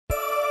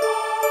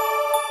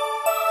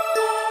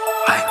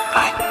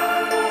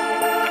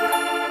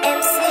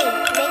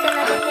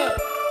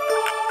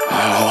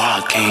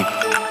came.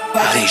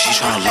 I think she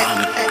tryna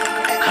lie me.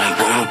 Like,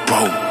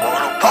 bro.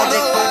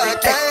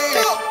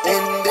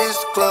 In this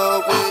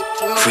club with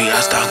you. Free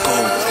I start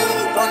gold.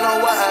 Don't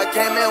know why I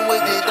came in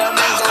with the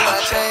diamonds on my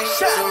chain.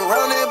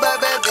 Surrounded by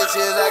bad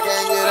bitches, I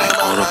can't get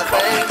them on my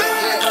face.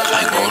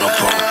 Like, bro.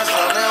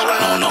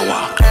 I don't know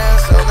why.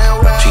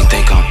 She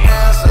think I'm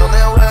dead.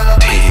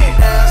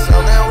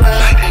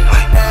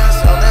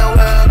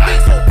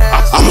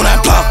 I'm on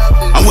that block,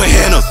 I'm with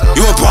Hannah.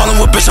 You a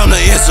problem with, bitch, I'm the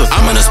answer.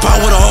 I'm in a spot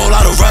with a whole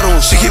lot of red on.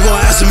 She keep on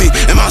asking me,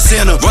 am I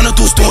Santa? Running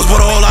through stores with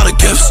a whole lot of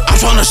gifts. I'm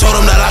trying to show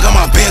them that I got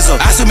my bands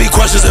up. Asking me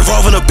questions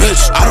involving a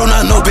bitch. I do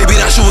not know, baby,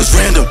 that shit was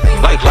random.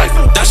 Like,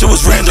 that shit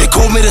was random. They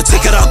called me the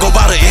ticket, I'll go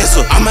buy the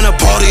answer. I'm in a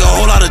party, a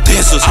whole lot of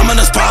dancers. I'm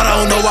in a spot, I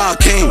don't know why I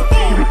came.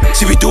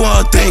 She be doing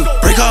her thing.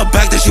 Break her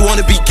back, then she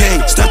wanna be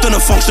gang. Stepped in the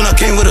function, I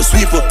came with a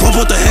sweeper. Bro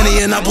put the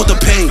Henny and I put the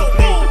pain.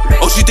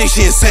 Oh, she think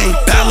she insane.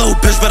 Bad little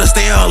bitch, better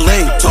stay in her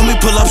lane. Told me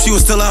pull up, she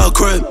was still at her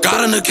crib.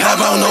 Got in the cab,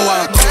 I don't know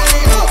why.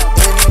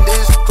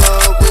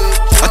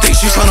 I think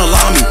she tryna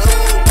lie me,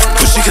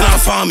 but she cannot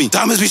find me.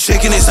 Diamonds be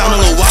shaking, they sound a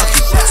little wacky.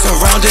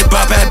 Surrounded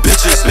by bad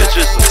bitches,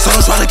 so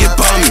don't try to get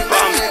by me.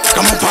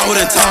 Got more power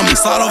than Tommy.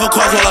 Slide over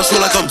cars while I shoot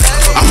like I'm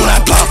on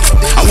that block,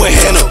 I'm with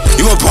Hannah.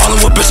 You a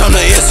problem with, bitch, I'm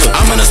the answer.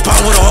 I'm in a spot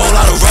with a whole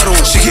lot of red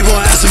on. She keep on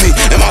asking me,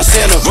 am I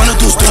Santa? Running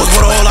through stores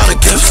with a whole lot of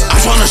gifts. I'm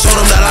trying to show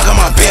them that I got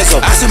my bands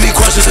up. Asking me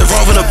questions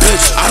involving a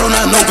bitch. I do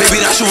not know,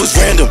 baby, that shit was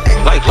random.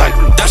 Like,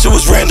 that shit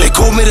was random. They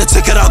called me the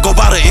ticket, I'll go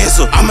buy the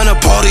answer. I'm in a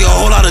party, a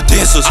whole lot of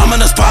dancers. I'm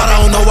in a spot,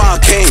 I don't know why I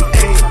came.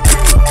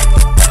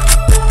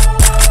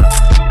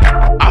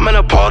 I'm in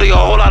a party, a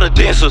whole lot of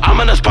dancers.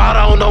 I'm in a spot,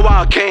 I don't know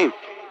why I came.